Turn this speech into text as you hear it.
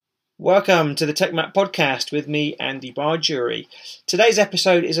Welcome to the TechMap podcast with me, Andy Barjury. Today's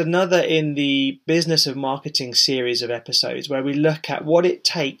episode is another in the Business of Marketing series of episodes where we look at what it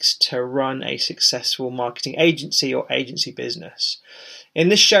takes to run a successful marketing agency or agency business. In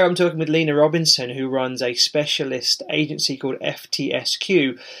this show, I'm talking with Lena Robinson, who runs a specialist agency called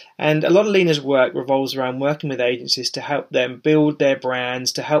FTSQ. And a lot of Lena's work revolves around working with agencies to help them build their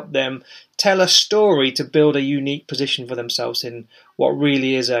brands, to help them tell a story, to build a unique position for themselves in what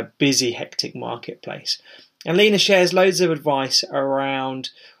really is a busy, hectic marketplace. And Lena shares loads of advice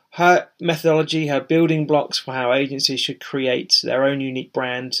around her methodology, her building blocks for how agencies should create their own unique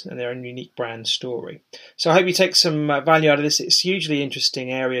brand and their own unique brand story. So I hope you take some value out of this. It's a hugely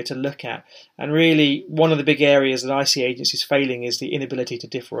interesting area to look at. And really, one of the big areas that I see agencies failing is the inability to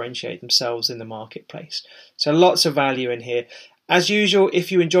differentiate themselves in the marketplace. So lots of value in here. As usual,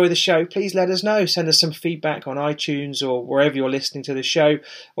 if you enjoy the show, please let us know. Send us some feedback on iTunes or wherever you're listening to the show.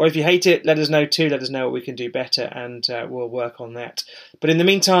 Or if you hate it, let us know too. Let us know what we can do better, and we'll work on that. But in the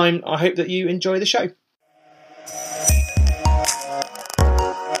meantime, I hope that you enjoy the show.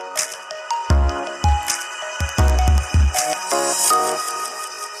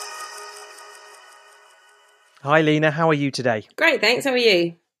 Hi, Lena. How are you today? Great, thanks. How are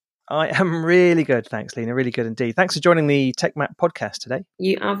you? I am really good, thanks, Lena. Really good indeed. Thanks for joining the TechMap podcast today.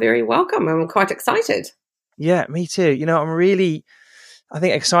 You are very welcome. I'm quite excited. Yeah, me too. I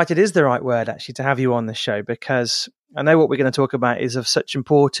think excited is the right word, actually, to have you on the show, because I know what we're going to talk about is of such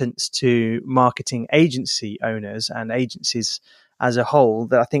importance to marketing agency owners and agencies as a whole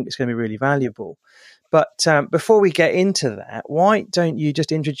that I think it's going to be really valuable. But before we get into that, why don't you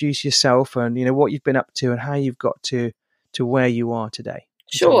just introduce yourself and, what you've been up to and how you've got to where you are today?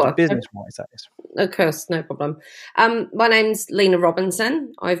 Sure. Business-wise, that is. Of course, no problem. My name's Lena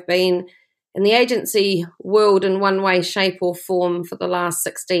Robinson. I've been in the agency world in one way, shape or form for the last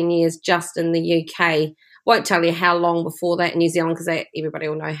 16 years just in the UK. Won't tell you how long before that in New Zealand because everybody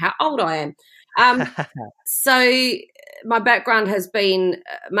will know how old I am. So my background has been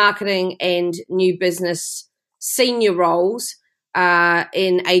marketing and new business senior roles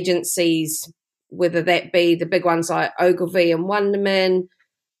in agencies, whether that be the big ones like Ogilvy and Wunderman,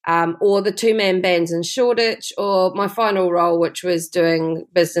 or the two-man bands in Shoreditch, or my final role, which was doing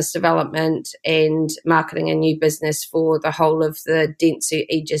business development and marketing and new business for the whole of the Dentsu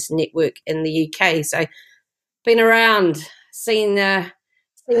Aegis network in the UK. So been around, seen a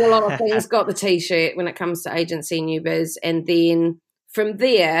lot of things, got the T-shirt when it comes to agency new biz, and then from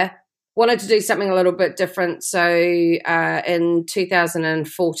there wanted to do something a little bit different. So in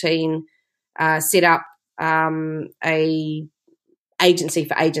 2014, set up a agency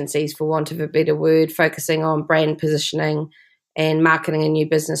for agencies, for want of a better word, focusing on brand positioning and marketing and new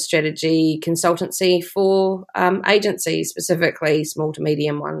business strategy consultancy for agencies, specifically small to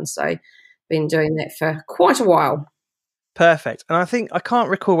medium ones. So been doing that for quite a while. Perfect. And I can't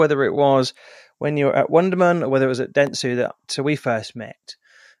recall whether it was when you were at Wunderman or whether it was at Dentsu that we first met.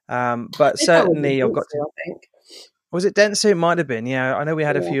 But certainly I've got to... I think. Was it Dentsu? It might have been. Yeah, I know we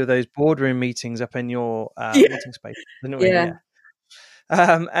had a few of those boardroom meetings up in your meeting space, didn't we? Yeah.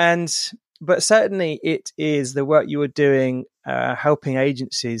 But certainly it is the work you were doing, helping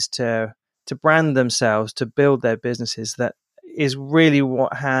agencies to brand themselves, to build their businesses, that is really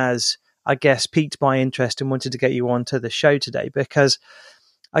what has, I guess, piqued my interest and wanted to get you onto the show today. Because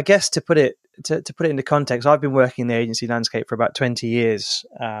I guess to put it into context, I've been working in the agency landscape for about 20 years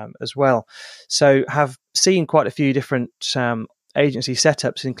as well. So have seen quite a few different agency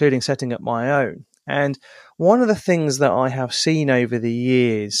setups, including setting up my own. And one of the things that I have seen over the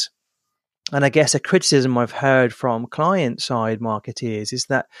years, and I guess a criticism I've heard from client-side marketeers, is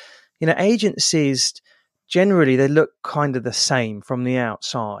that, agencies generally, they look kind of the same from the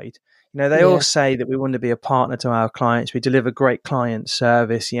outside. They all say that we want to be a partner to our clients. We deliver great client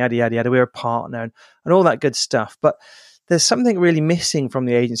service, yada, yada, yada. We're a partner and all that good stuff. But there's something really missing from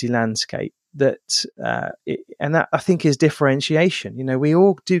the agency landscape and that I think is differentiation. We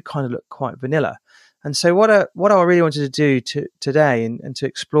all do kind of look quite vanilla. And so what I really wanted to do today and to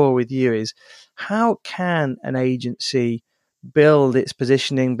explore with you is, how can an agency build its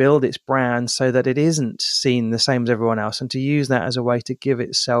positioning, build its brand so that it isn't seen the same as everyone else, and to use that as a way to give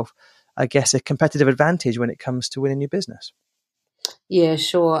itself, I guess, a competitive advantage when it comes to winning new business? Yeah,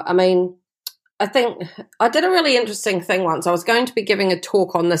 sure. I mean, I think I did a really interesting thing once. I was going to be giving a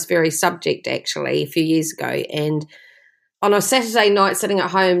talk on this very subject actually a few years ago, and on a Saturday night sitting at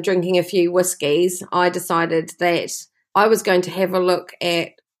home drinking a few whiskies, I decided that I was going to have a look at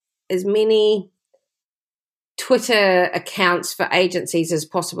as many Twitter accounts for agencies as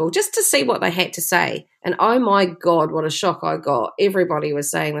possible, just to see what they had to say. And oh my God, what a shock I got. Everybody was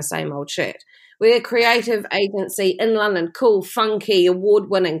saying the same old shit. We're a creative agency in London, cool, funky,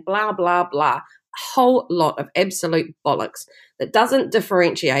 award-winning, blah, blah, blah. A whole lot of absolute bollocks that doesn't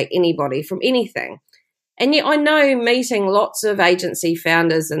differentiate anybody from anything. And yet I know, meeting lots of agency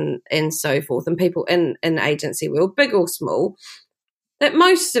founders and so forth, and people in agency world, big or small, that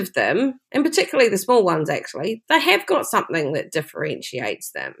most of them, and particularly the small ones actually, they have got something that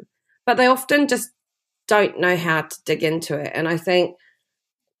differentiates them. But they often just don't know how to dig into it. And I think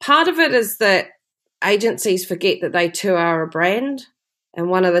part of it is that agencies forget that they too are a brand. And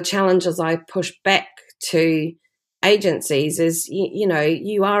one of the challenges I push back to agencies is, you know,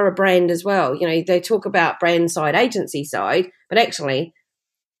 you are a brand as well. You know, they talk about brand side, agency side, but actually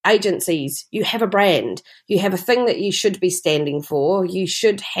agencies, you have a brand. You have a thing that you should be standing for. You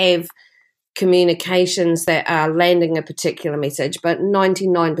should have communications that are landing a particular message, but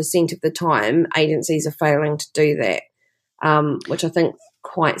 99% of the time agencies are failing to do that, which I think is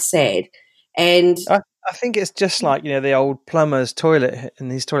quite sad. And I think it's just like, you know, the old plumber's toilet,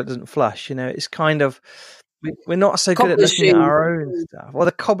 and his toilet doesn't flush. You know, it's kind of, we're not so good at looking at our own stuff. Or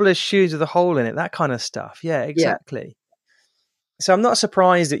the cobbler's shoes with a hole in it, that kind of stuff. Yeah, exactly. Yeah. So I'm not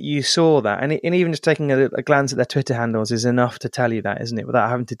surprised that you saw that. And even just taking a glance at their Twitter handles is enough to tell you that, isn't it? Without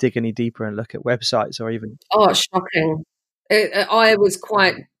having to dig any deeper and look at websites or even... Oh, it's shocking. I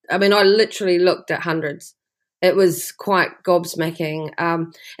literally looked at hundreds. It was quite gobsmacking.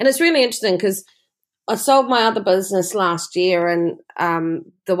 And it's really interesting because I sold my other business last year, and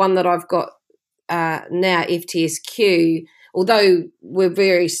the one that I've got now, FTSQ, although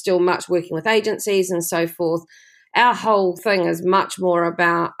we're still much working with agencies and so forth, our whole thing is much more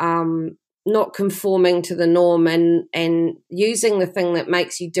about not conforming to the norm and using the thing that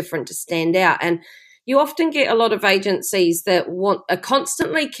makes you different to stand out. And you often get a lot of agencies that are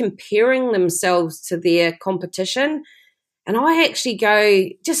constantly comparing themselves to their competition. And I actually go,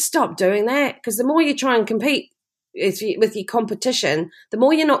 just stop doing that, because the more you try and compete with your competition, the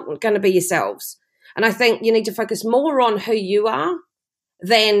more you're not going to be yourselves. And I think you need to focus more on who you are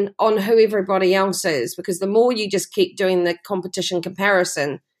than on who everybody else is, because the more you just keep doing the competition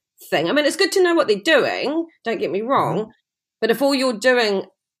comparison thing, I mean, it's good to know what they're doing, don't get me wrong, but if all you're doing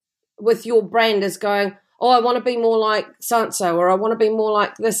with your brand is going, oh, I want to be more like so-and-so, or I want to be more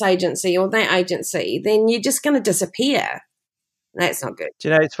like this agency or that agency, then you're just going to disappear. That's not good. Do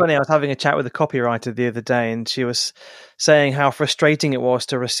you know, it's funny, I was having a chat with a copywriter the other day, and she was saying how frustrating it was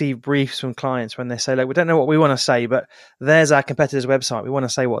to receive briefs from clients when they say, look, we don't know what we want to say, but there's our competitor's website. We want to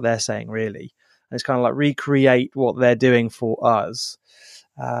say what they're saying, really. And it's kind of like recreate what they're doing for us.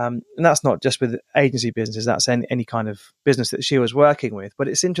 And that's not just with agency businesses, that's any kind of business that she was working with. But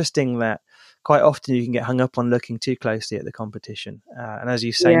it's interesting that quite often you can get hung up on looking too closely at the competition. And as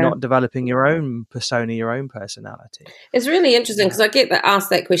you say, not developing your own persona, your own personality. It's really interesting because I get asked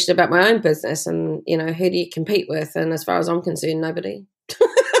that question about my own business, and, you know, who do you compete with? And as far as I'm concerned, nobody.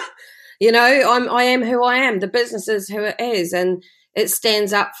 You know, I am who I am. The business is who it is, and it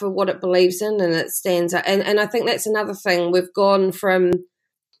stands up for what it believes in, and it stands up. And I think that's another thing. We've gone from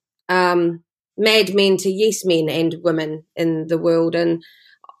mad men to yes men and women in the world, and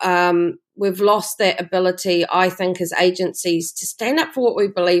we've lost that ability, I think, as agencies to stand up for what we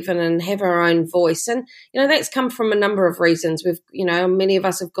believe in and have our own voice. And, you know, that's come from a number of reasons. Many of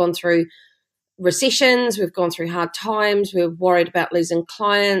us have gone through recessions, we've gone through hard times, we're worried about losing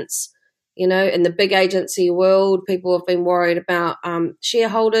clients. You know, in the big agency world, people have been worried about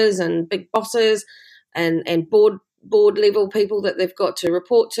shareholders and big bosses and board level people that they've got to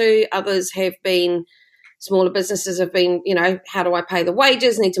report to. Others have been, smaller businesses have been, you know, how do I pay the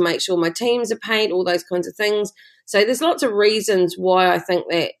wages? Need to make sure my teams are paid, all those kinds of things. So there's lots of reasons why I think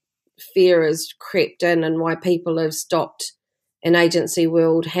that fear has crept in and why people have stopped in agency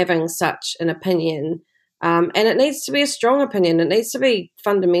world having such an opinion. And it needs to be a strong opinion. It needs to be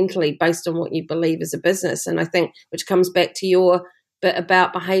fundamentally based on what you believe as a business. And I think, which comes back to your bit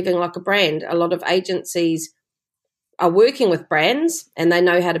about behaving like a brand, a lot of agencies are working with brands and they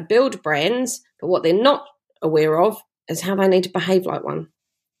know how to build brands, but what they're not aware of is how they need to behave like one.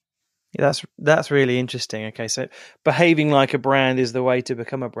 Yeah, that's really interesting. Okay, so behaving like a brand is the way to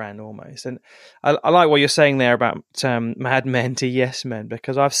become a brand almost. And I like what you're saying there about mad men to yes men,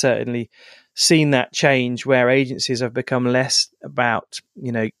 because I've certainly seen that change where agencies have become less about,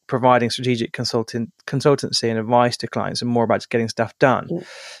 you know, providing strategic consultancy and advice to clients and more about just getting stuff done.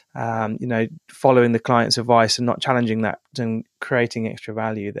 You know, following the client's advice and not challenging that and creating extra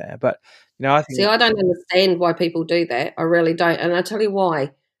value there. But, you know, I think... See, I don't understand why people do that. I really don't. And I'll tell you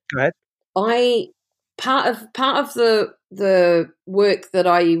why. Go ahead. I part of the work that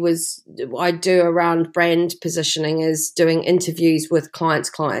I do around brand positioning is doing interviews with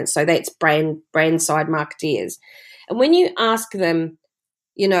clients. So that's brand side marketeers. And when you ask them,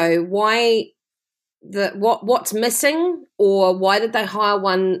 why what's missing, or why did they hire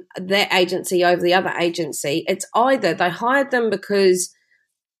that agency over the other agency, it's either they hired them because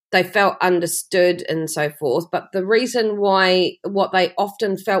they felt understood and so forth, but the reason why what they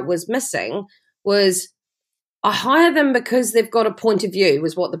often felt was missing was, I hire them because they've got a point of view,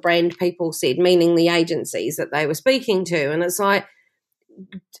 was what the brand people said, meaning the agencies that they were speaking to. And it's like,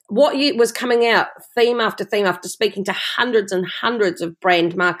 what was coming out theme after theme after speaking to hundreds and hundreds of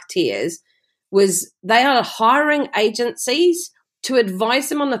brand marketeers was they are hiring agencies to advise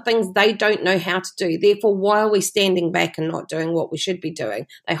them on the things they don't know how to do. Therefore, why are we standing back and not doing what we should be doing?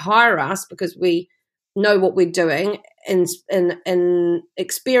 They hire us because we know what we're doing in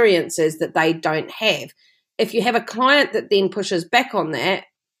experiences that they don't have. If you have a client that then pushes back on that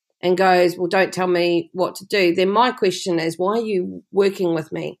and goes, well, don't tell me what to do, then my question is, why are you working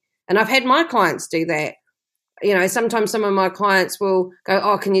with me? And I've had my clients do that. Sometimes some of my clients will go,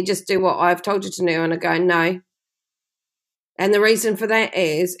 oh, can you just do what I've told you to do? And I go, no. And the reason for that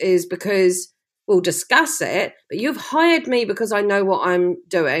is because we'll discuss it, but you've hired me because I know what I'm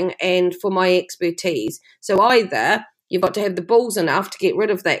doing and for my expertise. So either you've got to have the balls enough to get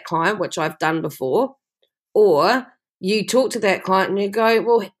rid of that client, which I've done before, or you talk to that client and you go,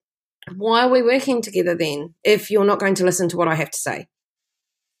 well, why are we working together then if you're not going to listen to what I have to say?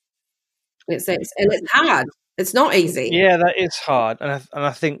 And it's hard. It's not easy. Yeah, that is hard, and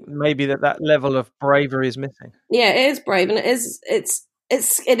I think maybe that level of bravery is missing. Yeah, it is brave, and it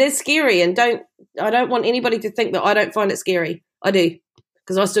is scary. And I don't want anybody to think that I don't find it scary. I do,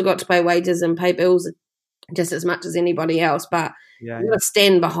 because I still got to pay wages and pay bills just as much as anybody else. But you got to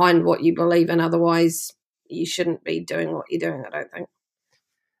stand behind what you believe in. Otherwise, you shouldn't be doing what you're doing, I don't think.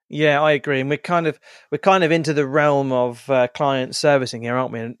 Yeah, I agree, and we're kind of into the realm of client servicing here,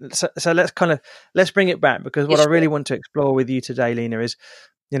 aren't we? And so let's bring it back, because what I really want to explore with you today, Lena, is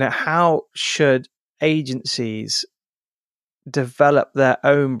how should agencies develop their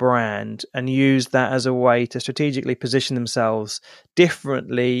own brand and use that as a way to strategically position themselves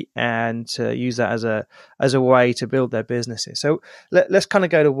differently and to use that as a way to build their businesses. So let's kind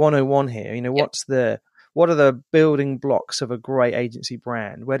of go to 101 here. What are the building blocks of a great agency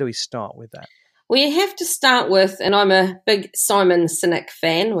brand? Where do we start with that? Well, you have to start with, and I'm a big Simon Sinek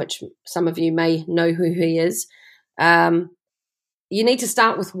fan, which some of you may know who he is. You need to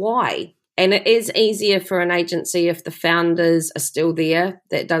start with why. And it is easier for an agency if the founders are still there.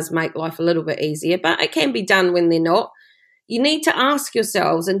 That does make life a little bit easier, but it can be done when they're not. You need to ask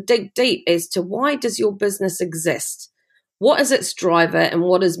yourselves and dig deep as to, why does your business exist? What is its driver, and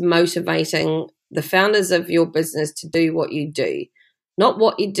what is motivating the founders of your business to do what you do? Not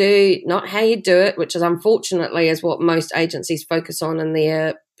what you do, not how you do it, which is unfortunately is what most agencies focus on in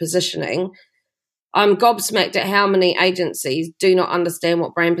their positioning. I'm gobsmacked at how many agencies do not understand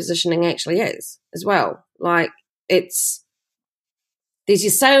what brand positioning actually is as well. Like, there's your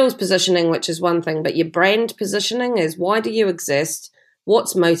sales positioning, which is one thing, but your brand positioning is, why do you exist?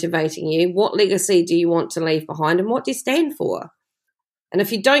 What's motivating you? What legacy do you want to leave behind? And what do you stand for? And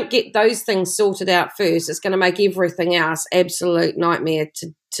if you don't get those things sorted out first, it's going to make everything else absolute nightmare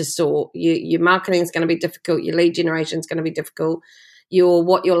to sort. Your marketing is going to be difficult. Your lead generation is going to be difficult.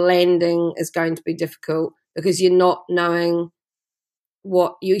 What you're landing is going to be difficult, because you're not knowing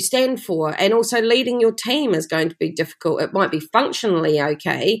what you stand for. And also leading your team is going to be difficult. It might be functionally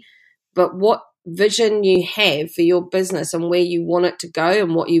okay, but what vision you have for your business and where you want it to go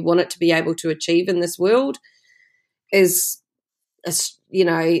and what you want it to be able to achieve in this world is, that's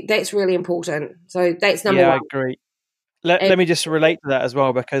really important. So that's number one. Yeah, I agree. Let me just relate to that as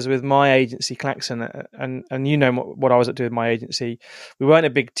well, because with my agency, Claxon, and what I was doing with my agency, we weren't a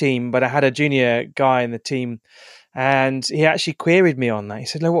big team, but I had a junior guy in the team, and he actually queried me on that. He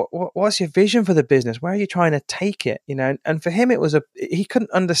said, "Look, what's your vision for the business? Where are you trying to take it?" And for him, he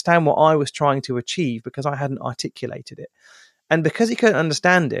couldn't understand what I was trying to achieve because I hadn't articulated it, and because he couldn't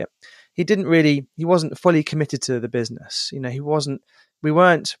understand it, he wasn't fully committed to the business. We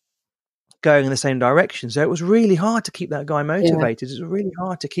weren't going in the same direction. So it was really hard to keep that guy motivated. Yeah. It was really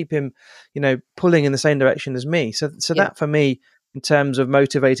hard to keep him, pulling in the same direction as me. So that for me, in terms of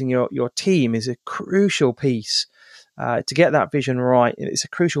motivating your team, is a crucial piece to get that vision right. It's a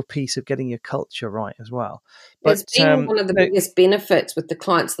crucial piece of getting your culture right as well. But it's been one of the biggest benefits with the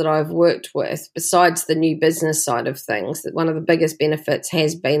clients that I've worked with, besides the new business side of things, that one of the biggest benefits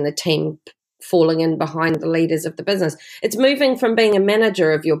has been the team falling in behind the leaders of the business. It's moving from being a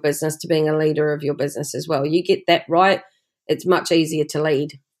manager of your business to being a leader of your business as well. You get that right, it's much easier to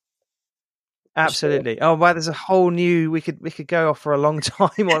lead. Absolutely. Sure. Oh, wow, there's a whole new, we could go off for a long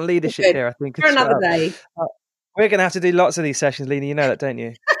time on leadership here, I think. For another day. We're going to have to do lots of these sessions, Lena, you know that, don't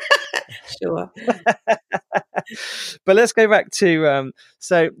you? Sure. But let's go back to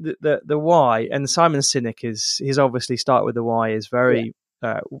so the why, and Simon Sinek he's obviously started with the why, is very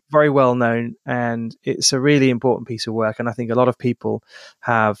very well known, and it's a really important piece of work, and I think a lot of people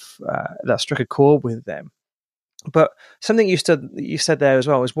have that struck a chord with them. But something you said there as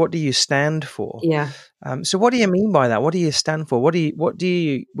well is, what do you stand for? Yeah. So what do you mean by that? What do you stand for? Would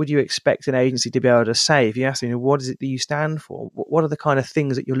you expect an agency to be able to say if you ask them, what is it that you stand for? What are the kind of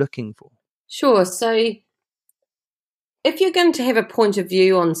things that you're looking for? Sure. So if you're going to have a point of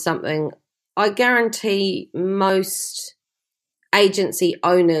view on something, I guarantee most agency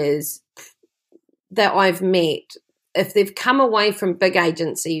owners that I've met, if they've come away from big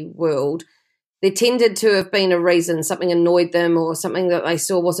agency world, there tended to have been a reason, something annoyed them or something that they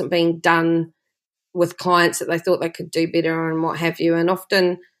saw wasn't being done with clients that they thought they could do better and what have you. And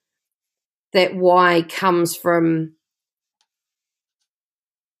often that why comes from,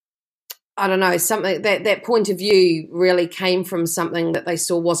 I don't know, something that point of view really came from something that they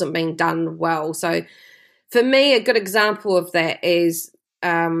saw wasn't being done well. So for me, a good example of that is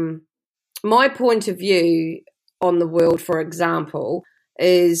my point of view on the world, for example,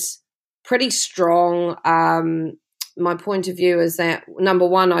 is pretty strong. My point of view is that, number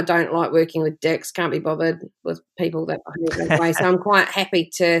one, I don't like working with dicks, can't be bothered with people that behave that way. So I'm quite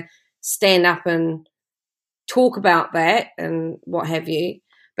happy to stand up and talk about that and what have you.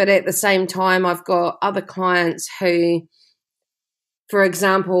 But at the same time, I've got other clients who, for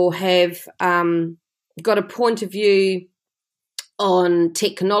example, have got a point of view on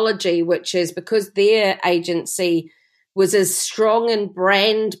technology, which is because their agency was as strong in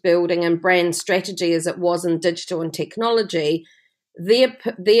brand building and brand strategy as it was in digital and technology.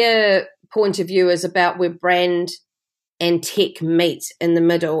 Their point of view is about where brand and tech meet in the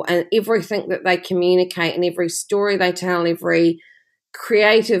middle, and everything that they communicate and every story they tell, every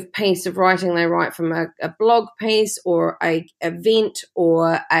creative piece of writing they write, from a blog piece or a event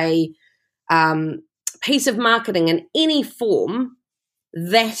or a piece of marketing in any form,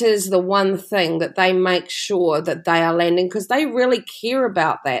 that is the one thing that they make sure that they are landing, because they really care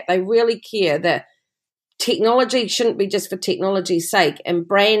about that. They really care that technology shouldn't be just for technology's sake, and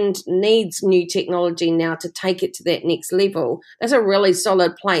brand needs new technology now to take it to that next level. That's a really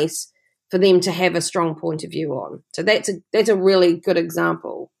solid place for them to have a strong point of view on. So that's a really good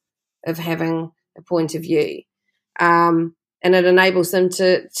example of having a point of view. And it enables them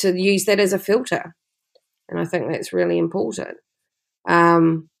to use that as a filter. And I think that's really important. How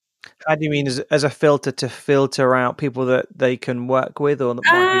do you mean as a filter, to filter out people that they can work with, or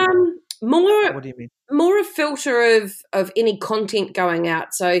that more? What do you mean? More a filter of any content going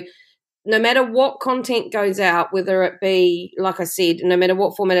out. So no matter what content goes out, whether it be, like I said, no matter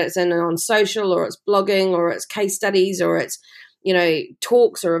what format it's in, on social or it's blogging or it's case studies or it's,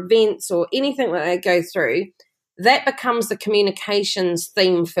 talks or events or anything that they go through, that becomes the communications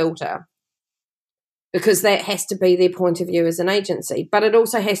theme filter, because that has to be their point of view as an agency. But it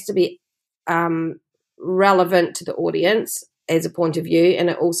also has to be relevant to the audience as a point of view, and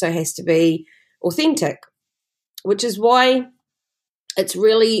it also has to be authentic, which is why it's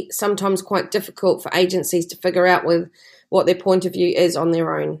really sometimes quite difficult for agencies to figure out what their point of view is on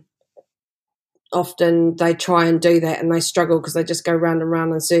their own. Often they try and do that and they struggle because they just go round and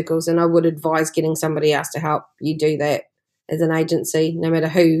round in circles, and I would advise getting somebody else to help you do that as an agency. No matter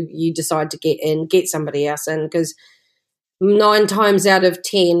who you decide to get in, get somebody else in, because 9 times out of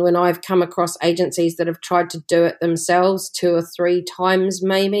 10, when I've come across agencies that have tried to do it themselves 2 or 3 times,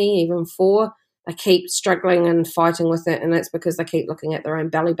 maybe even 4, they keep struggling and fighting with it, and that's because they keep looking at their own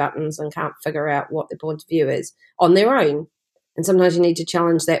belly buttons and can't figure out what their point of view is on their own. And sometimes you need to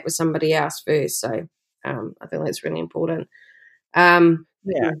challenge that with somebody else first. So I think that's really important.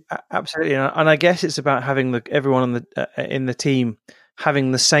 Yeah, absolutely. And I guess it's about having everyone on in the team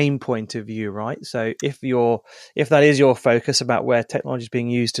having the same point of view, right? So if that is your focus about where technology is being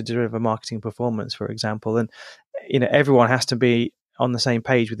used to deliver marketing performance, for example, then everyone has to be on the same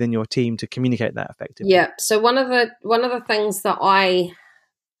page within your team to communicate that effectively. Yeah. So one of the things that I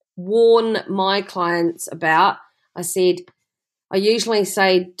warn my clients about, I usually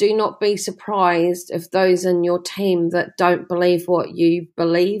say, do not be surprised if those in your team that don't believe what you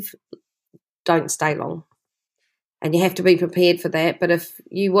believe don't stay long. And you have to be prepared for that. But if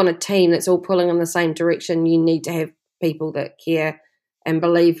you want a team that's all pulling in the same direction, you need to have people that care and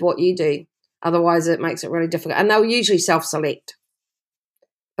believe what you do. Otherwise, it makes it really difficult. And they'll usually self-select.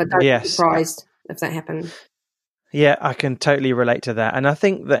 But don't be surprised if that happens. Yeah, I can totally relate to that. And I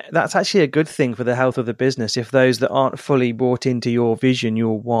think that that's actually a good thing for the health of the business. If those that aren't fully bought into your vision,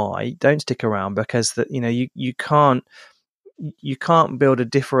 your why, don't stick around, because you can't build a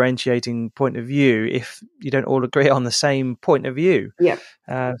differentiating point of view if you don't all agree on the same point of view. Yeah.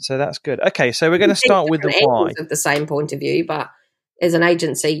 So that's good. Okay, so we're going to start with the why. Of the same point of view, but as an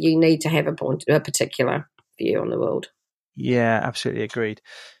agency, you need to have a particular view on the world. Yeah, absolutely agreed.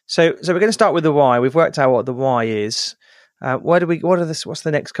 So we're going to start with the why. We've worked out what the why is. What's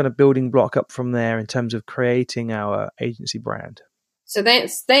the next kind of building block up from there in terms of creating our agency brand? So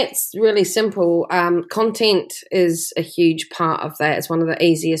that's really simple. Content is a huge part of that. It's one of the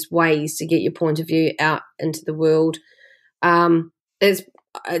easiest ways to get your point of view out into the world. It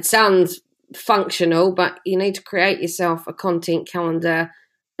sounds functional, but you need to create yourself a content calendar,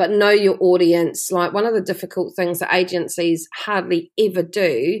 but know your audience. Like, one of the difficult things that agencies hardly ever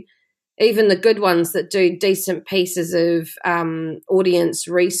do, even the good ones that do decent pieces of audience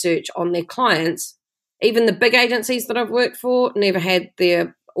research on their clients, even the big agencies that I've worked for never had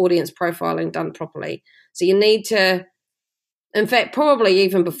their audience profiling done properly. So you need to, in fact, probably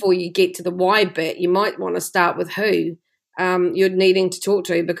even before you get to the why bit, you might want to start with who you're needing to talk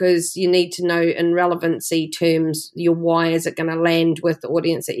to, because you need to know in relevancy terms your why is it going to land with the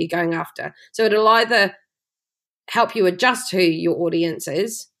audience that you're going after. So it'll either help you adjust who your audience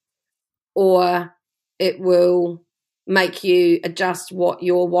is, or it will make you adjust what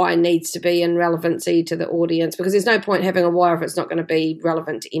your why needs to be in relevancy to the audience, because there's no point having a why if it's not going to be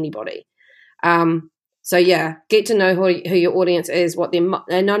relevant to anybody. So yeah, get to know who your audience is,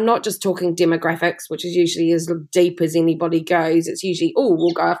 and I'm not just talking demographics, which is usually as deep as anybody goes. It's usually,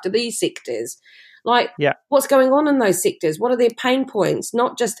 we'll go after these sectors. Like, what's going on in those sectors? What are their pain points?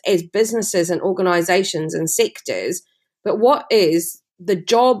 Not just as businesses and organizations and sectors, but what is the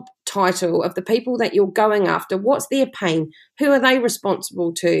job title of the people that you're going after? What's their pain? Who are they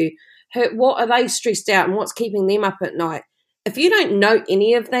responsible to? What are they stressed out, and what's keeping them up at night? If you don't know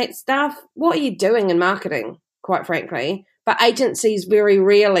any of that stuff, what are you doing in marketing, quite frankly? But agencies very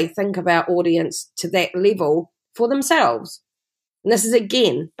rarely think about audience to that level for themselves. And this is,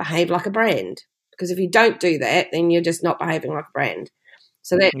 again, behave like a brand. Because if you don't do that, then you're just not behaving like a brand.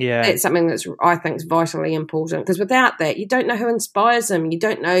 So that's something that's, I think, is vitally important. Because without that, you don't know who inspires them. You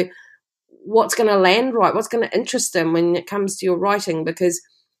don't know what's going to land right, what's going to interest them when it comes to your writing. Because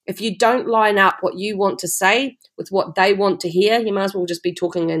if you don't line up what you want to say with what they want to hear, you might as well just be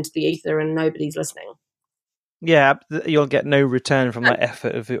talking into the ether and nobody's listening. Yeah, you'll get no return from that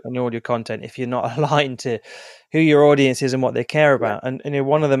effort on all your content if you're not aligned to who your audience is and what they care about. And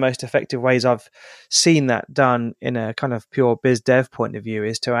one of the most effective ways I've seen that done in a kind of pure biz dev point of view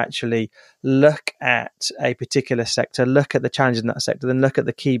is to actually look at a particular sector, look at the challenges in that sector, then look at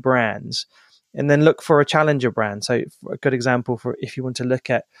the key brands, and then look for a challenger brand. So a good example for if you want to look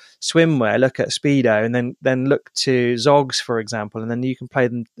at swimwear, look at Speedo, and then look to Zogs, for example, and then you can play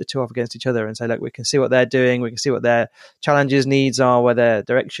the two off against each other and say, look, we can see what they're doing, we can see what their challenges, needs are, where their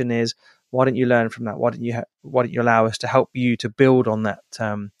direction is. Why don't you learn from that? Why don't you allow us to help you to build on that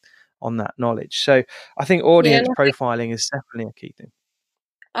knowledge? So I think audience profiling is definitely a key thing.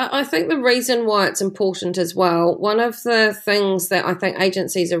 I think the reason why it's important as well, one of the things that I think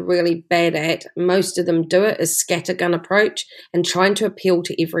agencies are really bad at, most of them do it, is scattergun approach and trying to appeal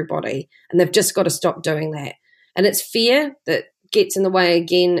to everybody. And they've just got to stop doing that. And it's fear that gets in the way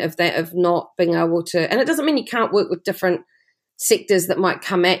again of that, of not being able to, and it doesn't mean you can't work with different sectors that might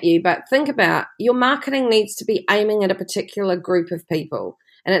come at you, but think about your marketing needs to be aiming at a particular group of people,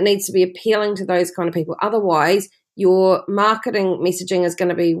 and it needs to be appealing to those kind of people. Otherwise, your marketing messaging is going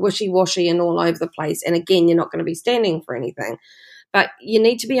to be wishy-washy and all over the place. And again, you're not going to be standing for anything. But you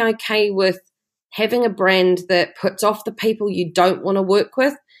need to be okay with having a brand that puts off the people you don't want to work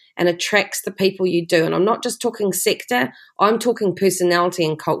with and attracts the people you do. And I'm not just talking sector, I'm talking personality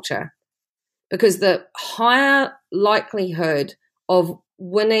and culture. Because the higher likelihood of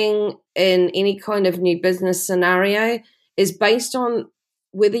winning in any kind of new business scenario is based on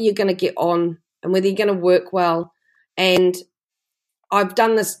whether you're going to get on and whether you're going to work well. And I've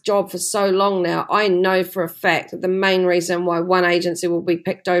done this job for so long now, I know for a fact that the main reason why one agency will be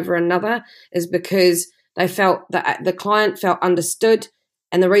picked over another is because they felt that the client felt understood.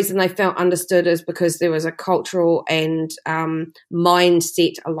 And the reason they felt understood is because there was a cultural and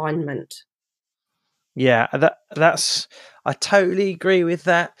mindset alignment. Yeah, that's I totally agree with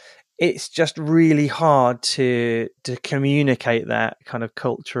that. It's just really hard to communicate that kind of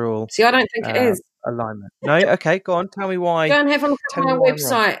cultural. See, I don't think it is. alignment. No, okay, go on. Tell me why. Go and have a look Tell at me my why I'm wrong.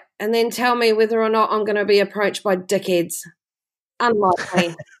 website and then tell me whether or not I'm going to be approached by dickheads.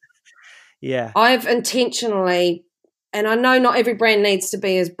 Unlikely. Yeah. I've intentionally, and I know not every brand needs to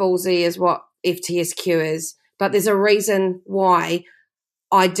be as ballsy as what FTSQ is, but there's a reason why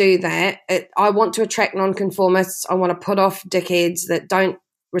I do that. I want to attract nonconformists. I want to put off dickheads that don't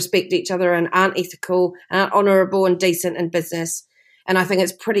respect each other and aren't ethical, aren't honourable and decent in business. And I think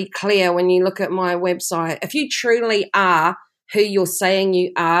it's pretty clear when you look at my website. If you truly are who you're saying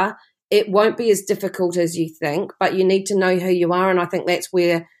you are, it won't be as difficult as you think, but you need to know who you are. And I think that's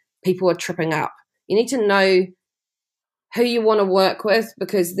where people are tripping up. You need to know who you want to work with,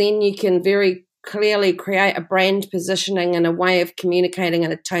 because then you can very clearly create a brand positioning and a way of communicating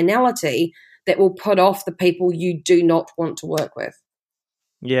and a tonality that will put off the people you do not want to work with.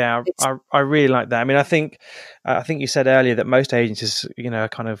 Yeah, I really like that. I mean, I think you said earlier that most agencies, are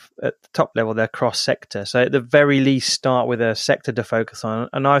kind of at the top level, they're cross-sector. So at the very least, start with a sector to focus on.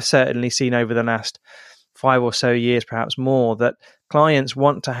 And I've certainly seen over the last 5 or so years, perhaps more, that clients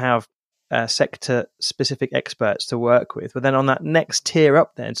want to have sector-specific experts to work with. But then on that next tier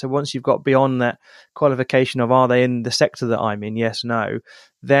up then, so once you've got beyond that qualification of are they in the sector that I'm in, yes, no,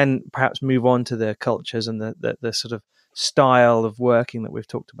 then perhaps move on to the cultures and the sort of style of working that we've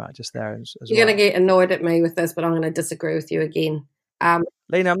talked about just there as You're well. going to get annoyed at me with this, but I'm going to disagree with you again.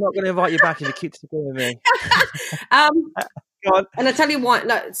 Lena, I'm not going to invite you back if you keep disagreeing with me. Go on. And I tell you what,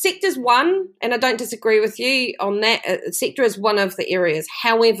 no, sector's one, and I don't disagree with you on that. Sector is one of the areas.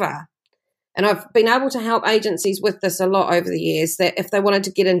 However, and I've been able to help agencies with this a lot over the years, that if they wanted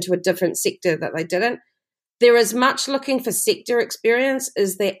to get into a different sector that they didn't, they're as much looking for sector experience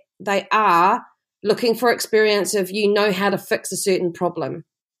as that they are looking for experience of how to fix a certain problem.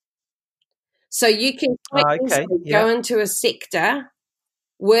 So you can go into a sector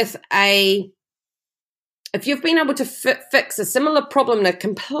with if you've been able to fix a similar problem in a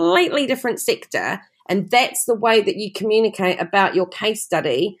completely different sector, and that's the way that you communicate about your case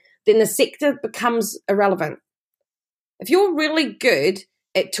study, then the sector becomes irrelevant. If you're really good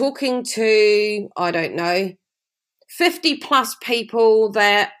at talking to, 50 plus people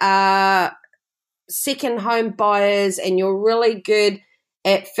that are second home buyers, and you're really good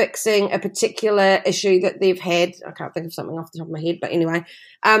at fixing a particular issue that they've had, I can't think of something off the top of my head, but anyway,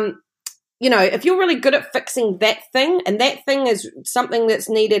 if you're really good at fixing that thing, and that thing is something that's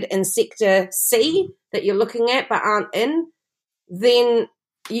needed in sector C that you're looking at but aren't in, then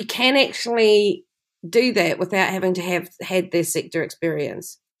you can actually do that without having to have had their sector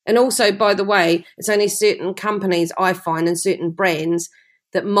experience. And also, by the way, it's only certain companies I find and certain brands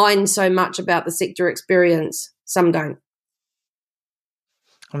that mind so much about the sector experience. Some don't.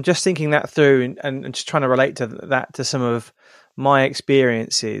 I'm just thinking that through and just trying to relate to that to some of my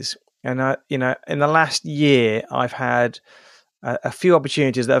experiences. And in the last year, I've had a few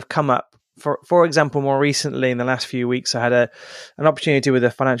opportunities that have come up. For example, more recently, in the last few weeks, I had an opportunity with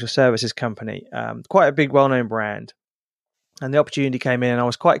a financial services company, quite a big, well-known brand. And the opportunity came in, and I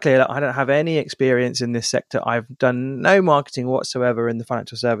was quite clear that I don't have any experience in this sector. I've done no marketing whatsoever in the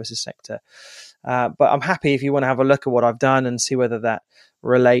financial services sector. But I'm happy if you want to have a look at what I've done and see whether that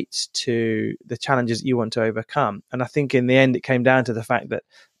relates to the challenges that you want to overcome. And I think in the end, it came down to the fact that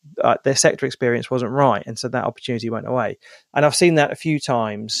their sector experience wasn't right. And so that opportunity went away. And I've seen that a few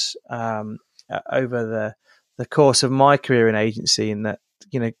times over the course of my career in agency, in that,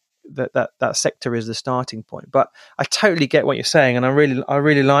 that sector is the starting point. But I totally get what you're saying, and I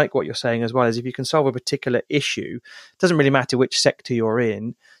really like what you're saying as well. Is if you can solve a particular issue, it doesn't really matter which sector you're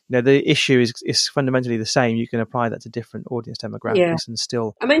in. The issue is fundamentally the same. You can apply that to different audience demographics and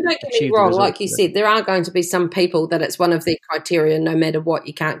still. I mean, don't get me wrong. Like you said, there are going to be some people that it's one of their criteria. No matter what,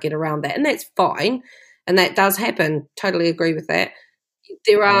 you can't get around that, and that's fine. And that does happen. Totally agree with that.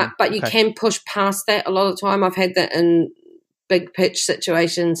 There are, but you can push past that. A lot of the time, I've had that in big pitch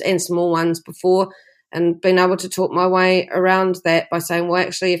situations and small ones before, and been able to talk my way around that by saying, well,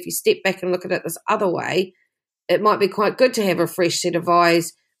 actually, if you step back and look at it this other way, it might be quite good to have a fresh set of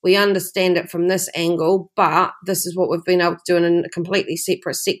eyes. We understand it from this angle, but this is what we've been able to do in a completely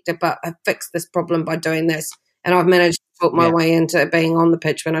separate sector, but I've fixed this problem by doing this. And I've managed to talk my way into being on the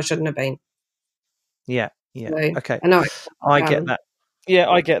pitch when I shouldn't have been. Yeah. So, okay. I know. I get that.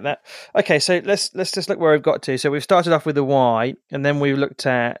 Yeah, I get that. Okay, so let's just look where we've got to. So we've started off with the why, and then we've looked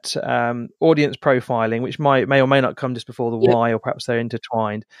at audience profiling, which may or may not come just before the why, or perhaps they're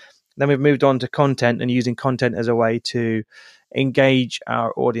intertwined. Then we've moved on to content and using content as a way to engage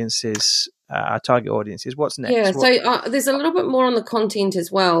our audiences, our target audiences. What's next? Yeah, so there's a little bit more on the content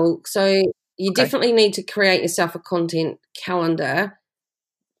as well. So you definitely need to create yourself a content calendar.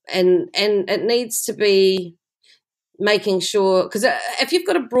 and it needs to be making sure, because if you've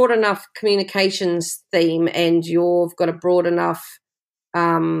got a broad enough communications theme and you've got a broad enough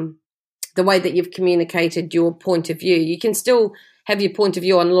the way that you've communicated your point of view, you can still have your point of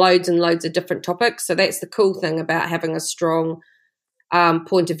view on loads and loads of different topics. So that's the cool thing about having a strong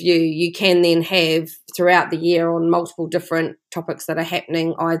point of view. You can then have throughout the year on multiple different topics that are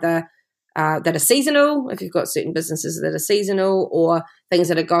happening, either that are seasonal, if you've got certain businesses that are seasonal, or things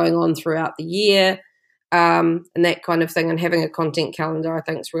that are going on throughout the year, and that kind of thing. And having a content calendar, I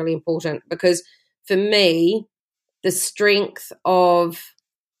think, is really important, because for me, the strength of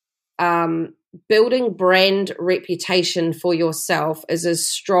building brand reputation for yourself is as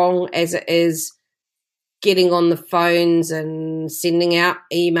strong as it is getting on the phones and sending out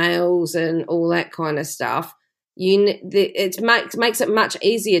emails and all that kind of stuff. It makes it much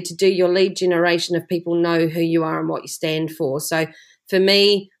easier to do your lead generation if people know who you are and what you stand for. So for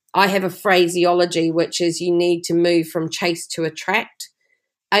me, I have a phraseology, which is you need to move from chase to attract.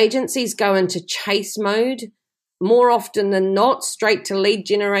 Agencies go into chase mode more often than not, straight to lead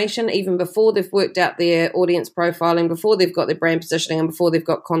generation, even before they've worked out their audience profiling, before they've got their brand positioning, and before they've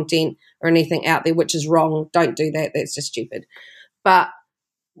got content or anything out there, which is wrong. Don't do that. That's just stupid. But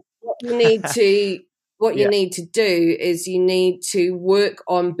what you need to you need to do is you need to work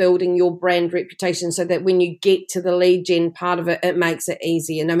on building your brand reputation so that when you get to the lead gen part of it, it makes it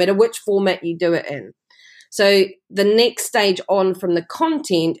easier, no matter which format you do it in. So the next stage on from the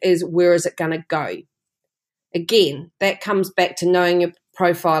content is, where is it going to go? Again, that comes back to knowing your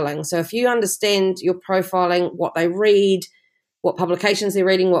profiling. So if you understand your profiling, what they read, what publications they're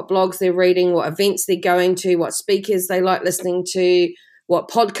reading, what blogs they're reading, what events they're going to, what speakers they like listening to, what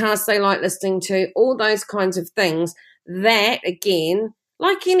podcasts they like listening to, all those kinds of things, that, again,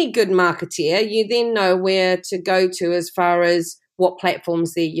 like any good marketeer, you then know where to go to as far as what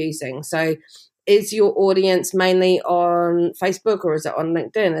platforms they're using. So is your audience mainly on Facebook, or is it on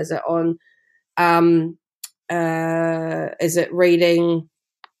LinkedIn? Is it on is it reading,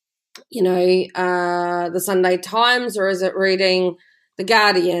 the Sunday Times, or is it reading The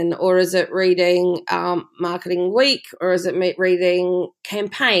Guardian, or is it reading Marketing Week, or is it reading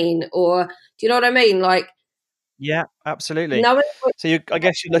Campaign, or do you know what I mean? Like, yeah, absolutely. So I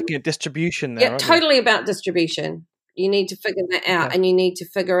guess you're looking at distribution there. Yeah, totally about distribution. You need to figure that out, and you need to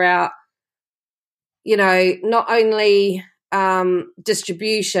figure out, not only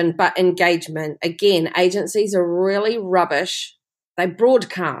distribution but engagement. Again, agencies are really rubbish. They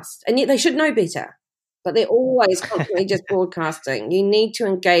broadcast, and yet they should know better, but they're always constantly just broadcasting. You need to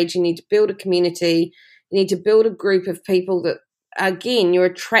engage. You need to build a community. You need to build a group of people that, again, you're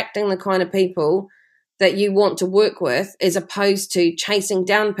attracting the kind of people that you want to work with, as opposed to chasing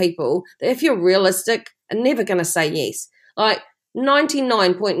down people that, if you're realistic, are never going to say yes. Like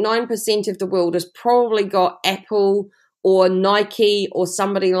 99.9% of the world has probably got Apple or Nike or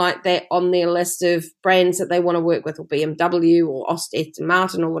somebody like that on their list of brands that they want to work with, or BMW or Aston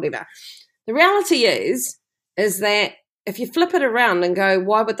Martin or whatever. The reality is that if you flip it around and go,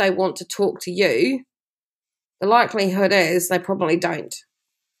 why would they want to talk to you? The likelihood is they probably don't,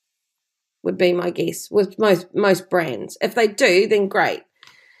 would be my guess, with most brands. If they do, then great.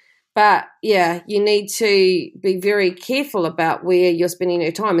 But yeah, you need to be very careful about where you're spending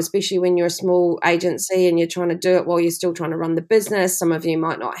your time, especially when you're a small agency and you're trying to do it while you're still trying to run the business. Some of you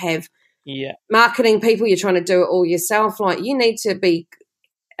might not have marketing people. You're trying to do it all yourself. Like, you need to be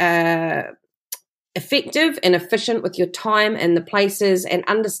effective and efficient with your time and the places, and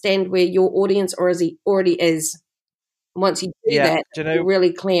understand where your audience already is. Once you do that, you're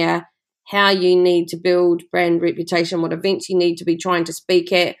really clear how you need to build brand reputation, what events you need to be trying to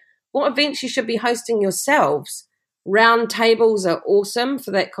speak at, what events you should be hosting yourselves. Round tables are awesome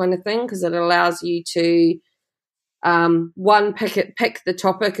for that kind of thing, because it allows you to, pick the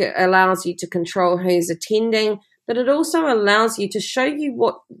topic. It allows you to control who's attending, but it also allows you to show you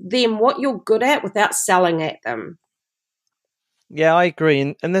what you're good at without selling at them. Yeah, I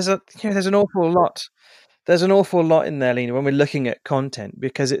agree. And there's an awful lot. There's an awful lot in there, Lena, when we're looking at content,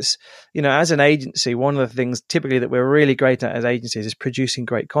 because it's, as an agency, one of the things typically that we're really great at as agencies is producing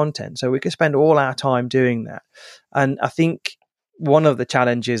great content. So we can spend all our time doing that. And I think one of the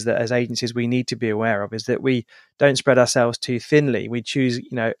challenges that as agencies we need to be aware of is that we don't spread ourselves too thinly. We choose,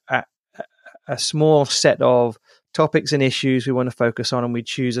 a small set of topics and issues we want to focus on, and we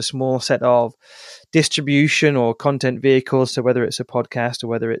choose a small set of distribution or content vehicles. So whether it's a podcast or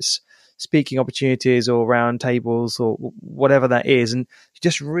whether it's speaking opportunities or round tables or whatever that is, and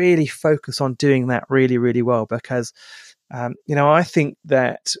just really focus on doing that really, really well, because I think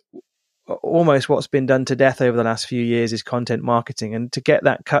that almost what's been done to death over the last few years is content marketing, and to get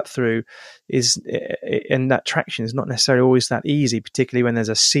that cut through and that traction is not necessarily always that easy, particularly when there's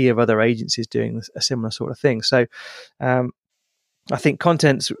a sea of other agencies doing a similar sort of thing. So I think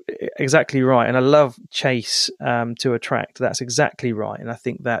content's exactly right, and I love chase to attract. That's exactly right, and I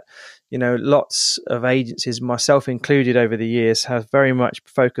think that lots of agencies, myself included, over the years have very much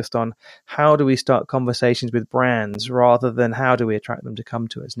focused on how do we start conversations with brands rather than how do we attract them to come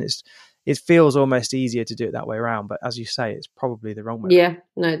to us. And it feels almost easier to do it that way around, but as you say, it's probably the wrong way. Yeah,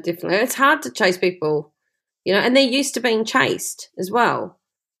 no, definitely. It's hard to chase people, and they're used to being chased as well.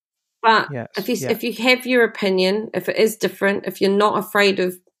 But if you have your opinion, if it is different, if you're not afraid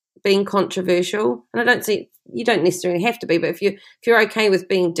of being controversial, and I don't see you don't necessarily have to be, but if you're okay with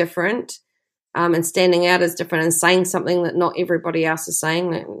being different and standing out as different and saying something that not everybody else is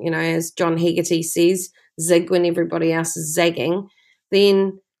saying, as John Hegarty says, zig when everybody else is zagging,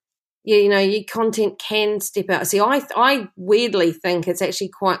 then your content can step out. See, I weirdly think it's actually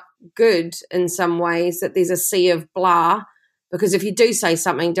quite good in some ways that there's a sea of blah. Because if you do say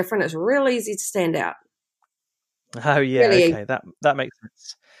something different, it's real easy to stand out. Oh yeah, really? Okay, that makes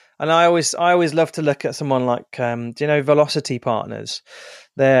sense. And I always love to look at someone like do you know Velocity Partners?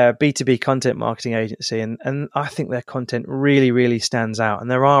 They're a B2B content marketing agency, and I think their content really, really stands out.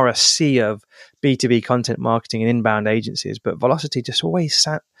 And there are a sea of B2B content marketing and inbound agencies, but Velocity just always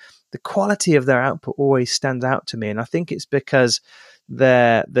the quality of their output always stands out to me, and I think it's because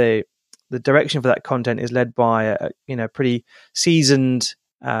the direction for that content is led by a pretty seasoned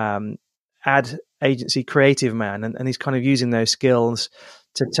ad agency creative man, and he's kind of using those skills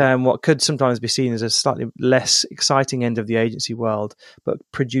to turn what could sometimes be seen as a slightly less exciting end of the agency world, but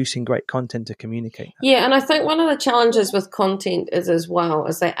producing great content to communicate that. Yeah, and I think one of the challenges with content is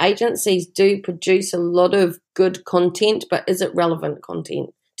that agencies do produce a lot of good content, but is it relevant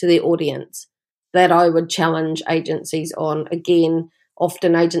content to their audience? That I would challenge agencies on. Again,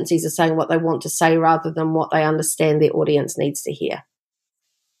 often agencies are saying what they want to say rather than what they understand their audience needs to hear.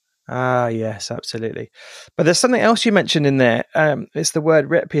 Yes, absolutely. But there's something else you mentioned in there. It's the word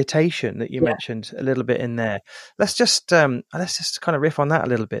reputation that you mentioned a little bit in there. Let's just kind of riff on that a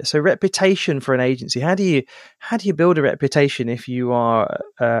little bit. So, reputation for an agency. How do you build a reputation if you are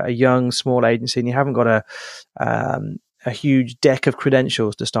a young small agency and you haven't got a huge deck of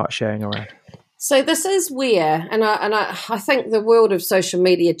credentials to start sharing around? So this is where, and I think the world of social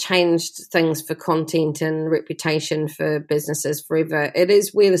media changed things for content and reputation for businesses forever. It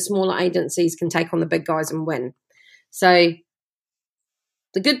is where the smaller agencies can take on the big guys and win. So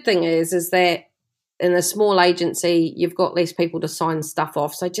the good thing is that in a small agency, you've got less people to sign stuff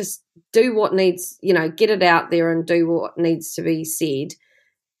off. So just do what needs, get it out there and do what needs to be said.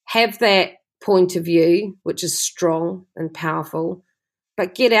 Have that point of view, which is strong and powerful.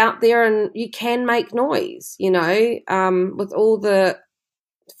 But get out there and you can make noise, with all the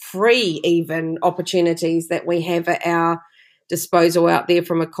free even opportunities that we have at our disposal out there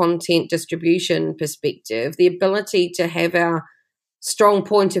from a content distribution perspective. The ability to have our strong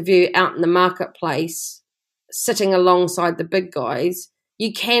point of view out in the marketplace, sitting alongside the big guys,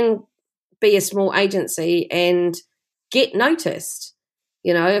 you can be a small agency and get noticed.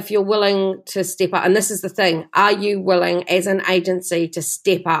 If you're willing to step up, and this is the thing, are you willing as an agency to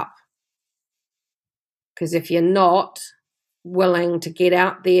step up? Because if you're not willing to get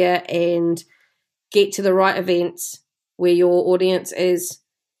out there and get to the right events where your audience is,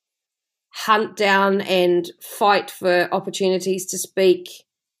 hunt down and fight for opportunities to speak,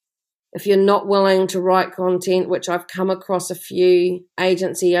 if you're not willing to write content, which I've come across a few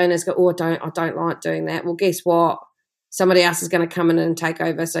agency owners go, I don't like doing that. Well, guess what? Somebody else is going to come in and take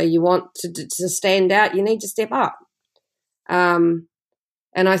over. So you want to stand out, you need to step up. And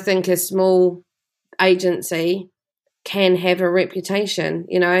I think a small agency can have a reputation.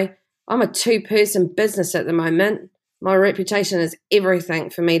 I'm a 2-person business at the moment. My reputation is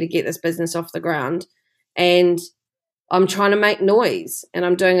everything for me to get this business off the ground. And I'm trying to make noise, and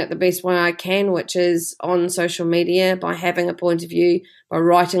I'm doing it the best way I can, which is on social media, by having a point of view, by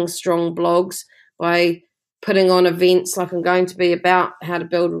writing strong blogs, by putting on events like I'm going to be about how to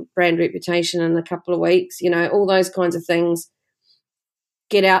build brand reputation in a couple of weeks, all those kinds of things.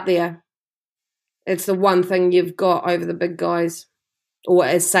 Get out there. It's the one thing you've got over the big guys, or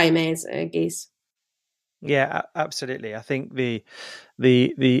as same as, I guess. Yeah, absolutely. I think the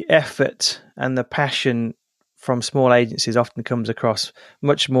effort and the passion from small agencies often comes across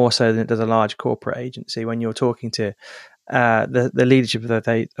much more so than it does a large corporate agency when you're talking to the leadership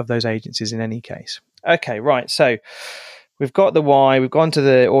of those agencies in any case. Okay, right. So we've got the why, we've gone to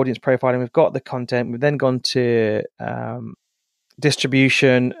the audience profiling, we've got the content, we've then gone to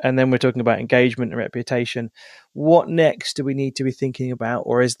distribution, and then we're talking about engagement and reputation. What next do we need to be thinking about,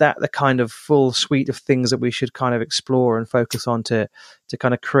 or is that the kind of full suite of things that we should kind of explore and focus on to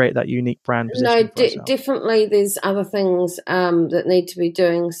kind of create that unique brand position? Definitely there's other things that need to be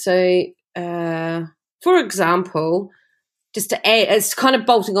doing. So for example, just to add, it's kind of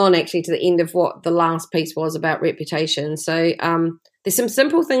bolting on actually to the end of what the last piece was about reputation. So there's some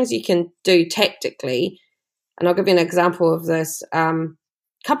simple things you can do tactically, and I'll give you an example of this. About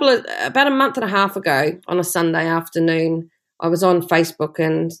a month and a half ago on a Sunday afternoon, I was on Facebook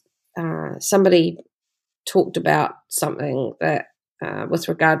and somebody talked about something that with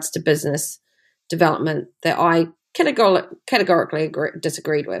regards to business development that I categorically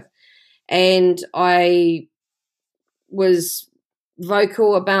disagreed with. And I was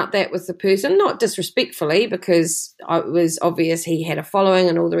vocal about that with the person, not disrespectfully, because it was obvious he had a following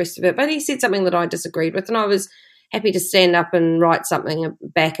and all the rest of it, but he said something that I disagreed with, and I was happy to stand up and write something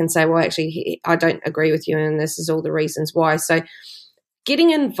back and say, well, actually, I don't agree with you, and this is all the reasons why. So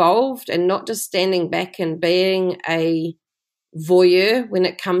getting involved and not just standing back and being a voyeur when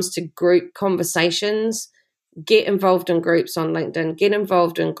it comes to group conversations. Get involved in groups on LinkedIn, get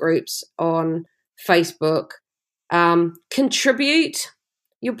involved in groups on Facebook, contribute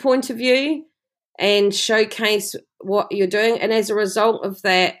your point of view and showcase what you're doing. And as a result of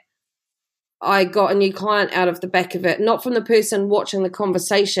that, I got a new client out of the back of it, not from the person watching the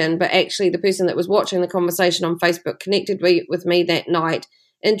conversation, but actually the person that was watching the conversation on Facebook connected with me that night,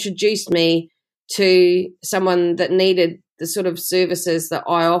 introduced me to someone that needed the sort of services that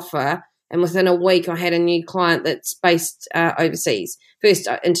I offer. And within a week, I had a new client that's based overseas. First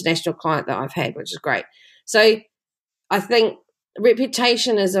international client that I've had, which is great. So I think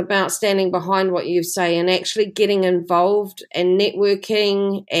reputation is about standing behind what you say and actually getting involved and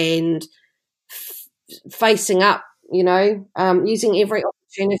networking and facing up, using every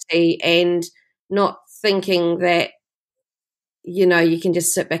opportunity and not thinking that, you can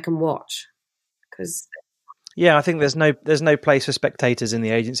just sit back and watch. Because yeah, I think there's no place for spectators in the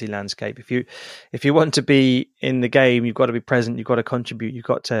agency landscape. If you want to be in the game, you've got to be present. You've got to contribute. You've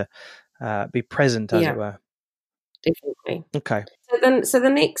got to be present, as it were. Definitely. Okay. So the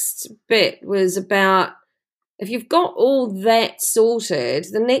next bit was about, if you've got all that sorted,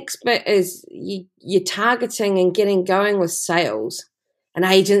 the next bit is you're targeting and getting going with sales. And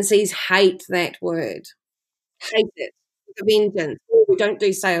agencies hate that word. Hate it with a vengeance. We don't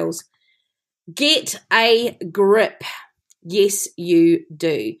do sales. Get a grip. Yes, you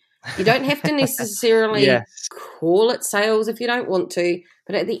do. You don't have to necessarily call it sales if you don't want to.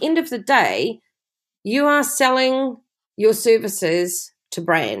 But at the end of the day, you are selling your services to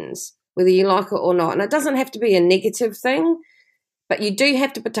brands, whether you like it or not. And it doesn't have to be a negative thing, but you do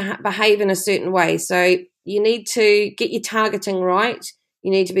have to behave in a certain way. So you need to get your targeting right.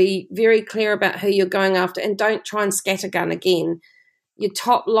 You need to be very clear about who you're going after, and don't try and scattergun again. Your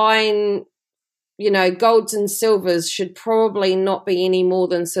top line, golds and silvers should probably not be any more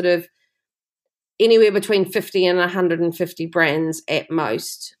than sort of anywhere between 50 and 150 brands at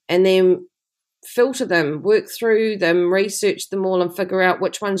most. And then filter them, work through them, research them all and figure out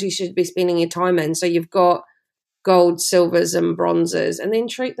which ones you should be spending your time in. So you've got gold, silvers and bronzes, and then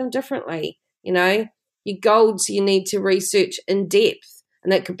treat them differently. Your golds you need to research in depth,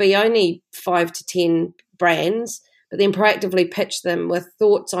 and that could be only 5 to 10 brands, but then proactively pitch them with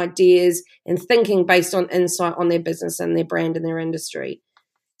thoughts, ideas, and thinking based on insight on their business and their brand and their industry.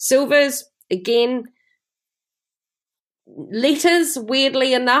 Silvers, again, letters,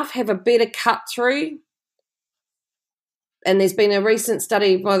 weirdly enough, have a better cut through. And there's been a recent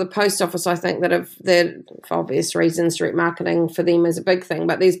study by the Post Office, I think, that for obvious reasons, direct marketing for them is a big thing.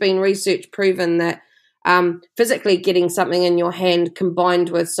 But there's been research proven that physically getting something in your hand combined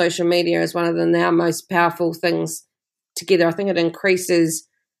with social media is one of the now most powerful things together. I think it increases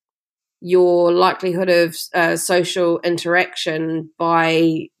your likelihood of social interaction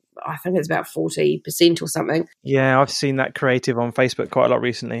by, I think it's about 40% or something. Yeah, I've seen that creative on Facebook quite a lot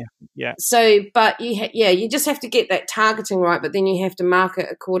recently. Yeah. So, but you just have to get that targeting right, but then you have to market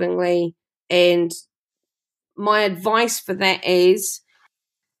accordingly. And my advice for that is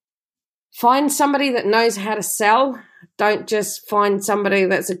find somebody that knows how to sell. Don't just find somebody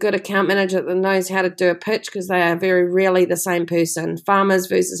that's a good account manager that knows how to do a pitch, because they are very rarely the same person. Farmers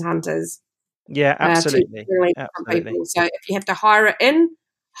versus hunters. Yeah, absolutely. Absolutely. So if you have to hire it in,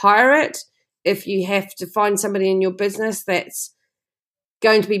 hire it. If you have to find somebody in your business that's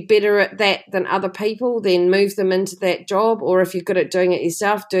going to be better at that than other people, then move them into that job. Or if you're good at doing it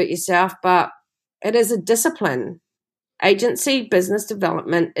yourself, do it yourself. But it is a discipline. Agency business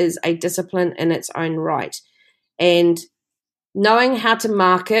development is a discipline in its own right. And knowing how to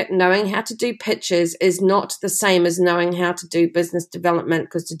market, knowing how to do pitches is not the same as knowing how to do business development,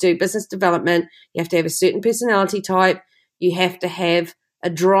 because to do business development, you have to have a certain personality type. You have to have a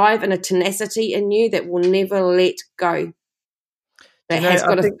drive and a tenacity in you that will never let go. That has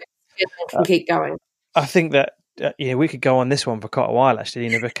got to can keep going. I think that we could go on this one for quite a while,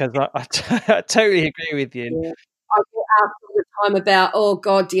 actually, because I totally agree with you. Yeah. I get asked all the time about, oh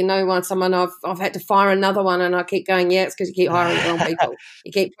God, do you know someone I've had to fire another one, and I keep going, yeah, it's because you keep hiring the wrong people.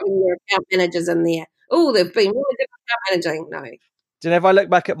 You keep putting your account managers in there. Oh, they've been really good at account managing. No. Do you know, if I look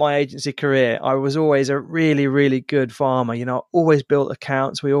back at my agency career, I was always a really, really good farmer. Always built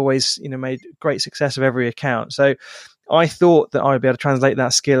accounts. We always, made great success of every account. So I thought that I would be able to translate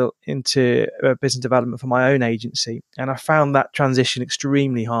that skill into business development for my own agency. And I found that transition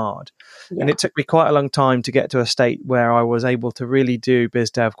extremely hard. Yeah. And it took me quite a long time to get to a state where I was able to really do biz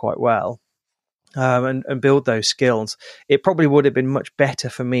dev quite well. And build those skills. It probably would have been much better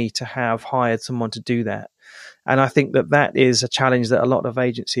for me to have hired someone to do that. And I think that is a challenge that a lot of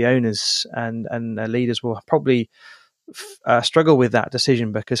agency owners and leaders will probably struggle with that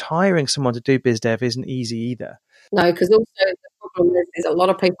decision, because hiring someone to do biz dev isn't easy either. No, because also the problem is there's a lot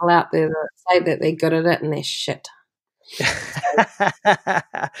of people out there that say that they're good at it and they're shit.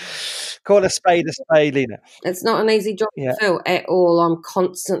 Call a spade, Lena. It's not an easy job to fill at all. I'm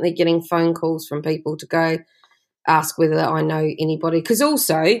constantly getting phone calls from people to go ask whether I know anybody, because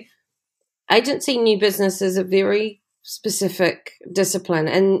also agency new business is a very specific discipline,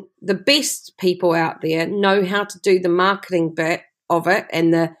 and the best people out there know how to do the marketing bit of it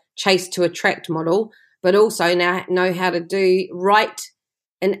and the chase to attract model, but also now know how to write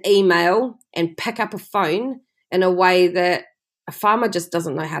an email and pick up a phone in a way that a farmer just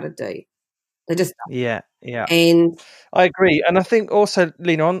doesn't know how to do. They just don't. Yeah. And I agree. And I think also,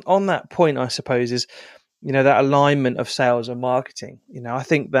 Lena, on that point, I suppose, is, that alignment of sales and marketing. I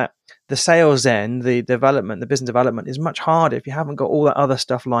think that the sales end, the business development is much harder if you haven't got all that other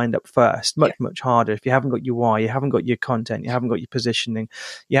stuff lined up first. Much harder if you haven't got your why, you haven't got your content, you haven't got your positioning,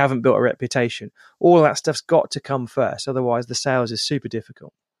 you haven't built a reputation. All that stuff's got to come first. Otherwise, the sales is super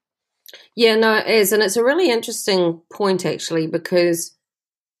difficult. Yeah, no, it is. And it's a really interesting point, actually, because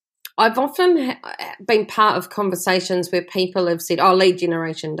I've often been part of conversations where people have said, oh, lead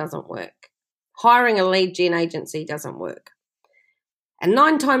generation doesn't work. Hiring a lead gen agency doesn't work. And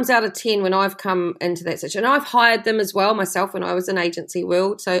 9 times out of 10, when I've come into that situation, and I've hired them as well myself when I was in agency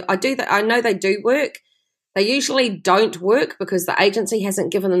world. So I do that. I know they do work. They usually don't work because the agency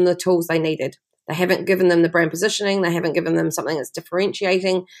hasn't given them the tools they needed. They haven't given them the brand positioning. They haven't given them something that's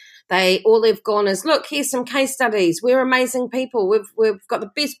differentiating. All they've gone is, look, here's some case studies. We're amazing people. We've got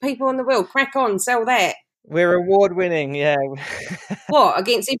the best people in the world. Crack on, sell that. We're award winning, yeah. What,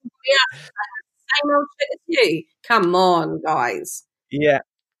 against everybody else? Same old shit as you. Come on, guys. Yeah,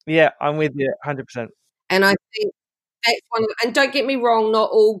 I'm with you 100%. And I think that's one. And don't get me wrong, not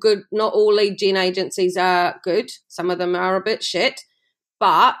all lead gen agencies are good. Some of them are a bit shit,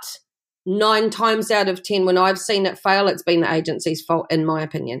 but 9 times out of 10, when I've seen it fail, it's been the agency's fault, in my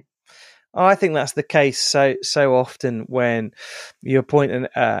opinion. I think that's the case so often when you appoint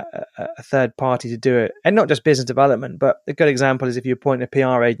a third party to do it, and not just business development, but a good example is if you appoint a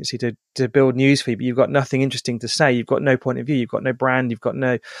PR agency to build news feed, but you've got nothing interesting to say, you've got no point of view, you've got no brand, you've got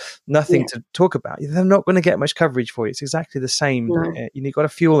nothing to talk about. They're not going to get much coverage for you. It's exactly the same. No. You've got to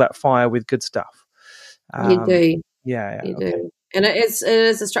fuel that fire with good stuff. You do. Yeah, you do. And it is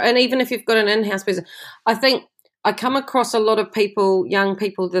and even if you've got an in-house business, I think I come across a lot of people, young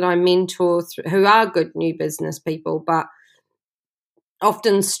people that I mentor who are good new business people, but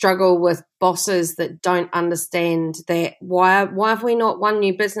often struggle with bosses that don't understand that why have we not won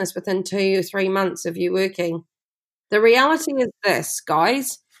new business within 2 or 3 months of you working? The reality is this,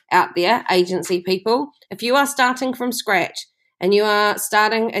 guys out there, agency people, if you are starting from scratch and you are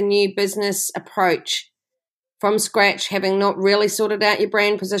starting a new business approach from scratch, having not really sorted out your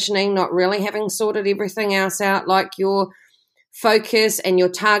brand positioning, not really having sorted everything else out, like your focus and your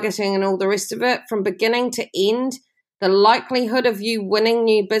targeting and all the rest of it, from beginning to end, the likelihood of you winning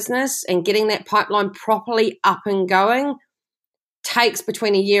new business and getting that pipeline properly up and going takes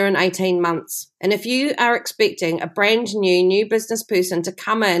between 1 year and 18 months. And if you are expecting a brand new business person to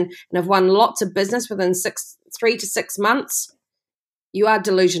come in and have won lots of business within 3 to 6 months, you are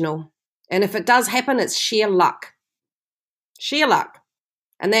delusional. And if it does happen, it's sheer luck. Sheer luck.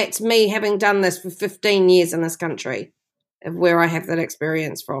 And that's me having done this for 15 years in this country, of where I have that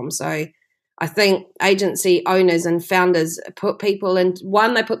experience from. So I think agency owners and founders put people in,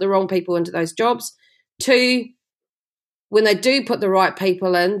 1, they put the wrong people into those jobs. 2, when they do put the right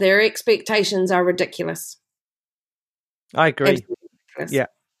people in, their expectations are ridiculous. I agree. Absolutely ridiculous. Yeah.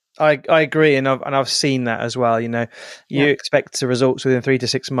 I agree, and I've seen that as well. You expect the results within 3 to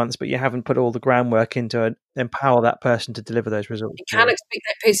 6 months, but you haven't put all the groundwork into empower that person to deliver those results. You can't expect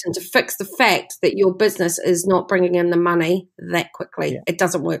that person to fix the fact that your business is not bringing in the money that quickly. It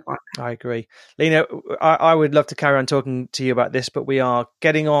doesn't work like that. I agree. Lena, I would love to carry on talking to you about this, but we are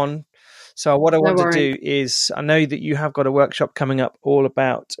getting on. So what I want to do is, I know that you have got a workshop coming up all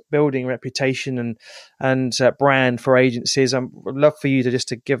about building reputation and brand for agencies. I would love for you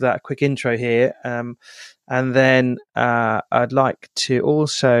to give that a quick intro here. And then I'd like to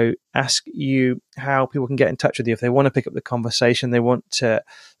also ask you how people can get in touch with you if they want to pick up the conversation, they want to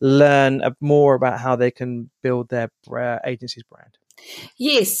learn more about how they can build their agency's brand.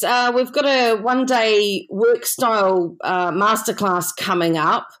 Yes, we've got a one-day work style masterclass coming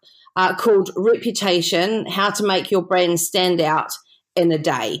up called Reputation, How to Make Your Brand Stand Out in a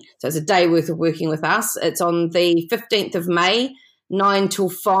Day. So it's a day worth of working with us. It's on the 15th of May, 9 till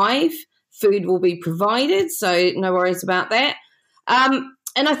 5. Food will be provided, so no worries about that. And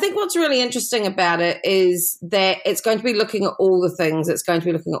I think what's really interesting about it is that it's going to be looking at all the things. It's going to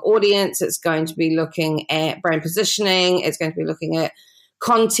be looking at audience. It's going to be looking at brand positioning. It's going to be looking at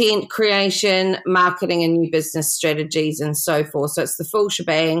content creation, marketing, and new business strategies, and so forth. So it's the full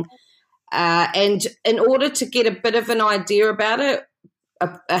shebang. And in order to get a bit of an idea about it,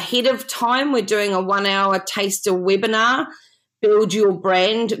 ahead of time, we're doing a 1-hour taster webinar, Build Your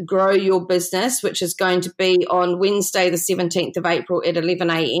Brand, Grow Your Business, which is going to be on Wednesday, the 17th of April at 11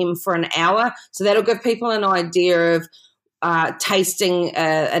 a.m. for an hour. So that'll give people an idea of tasting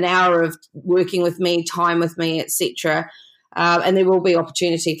an hour of working with me, time with me, etc. And there will be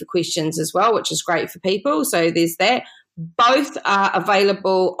opportunity for questions as well, which is great for people. So there's that. Both are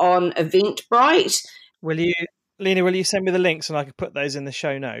available on Eventbrite. Lena, will you send me the links and I can put those in the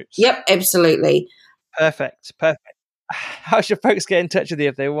show notes? Yep, absolutely. Perfect. How should folks get in touch with you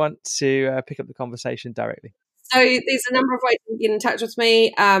if they want to pick up the conversation directly? So there's a number of ways to get in touch with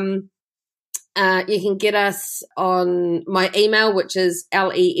me. You can get us on my email, which is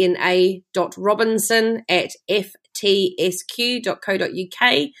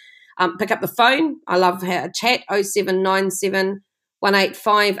lena.robinson@ftsq.co.uk. Pick up the phone. I love a chat, 0797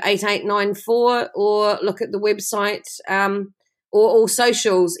 185 8894, or look at the website or all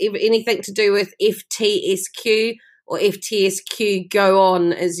socials. Anything to do with FTSQ or FTSQ Go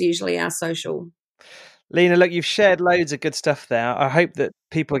On is usually our social. Lena, look, you've shared loads of good stuff there. I hope that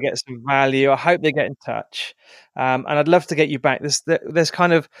people get some value. I hope they get in touch. And I'd love to get you back. There's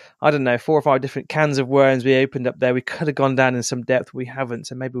kind of, 4 or 5 different cans of worms we opened up there. We could have gone down in some depth. We haven't,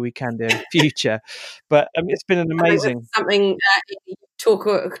 so maybe we can do in the future. But it's been an amazing... something you talk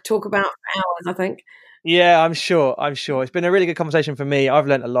about for hours, I think. Yeah, I'm sure. It's been a really good conversation for me. I've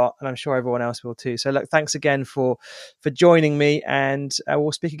learned a lot, and I'm sure everyone else will too. So look, thanks again for joining me, and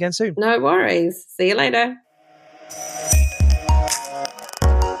we'll speak again soon. No worries. See you later.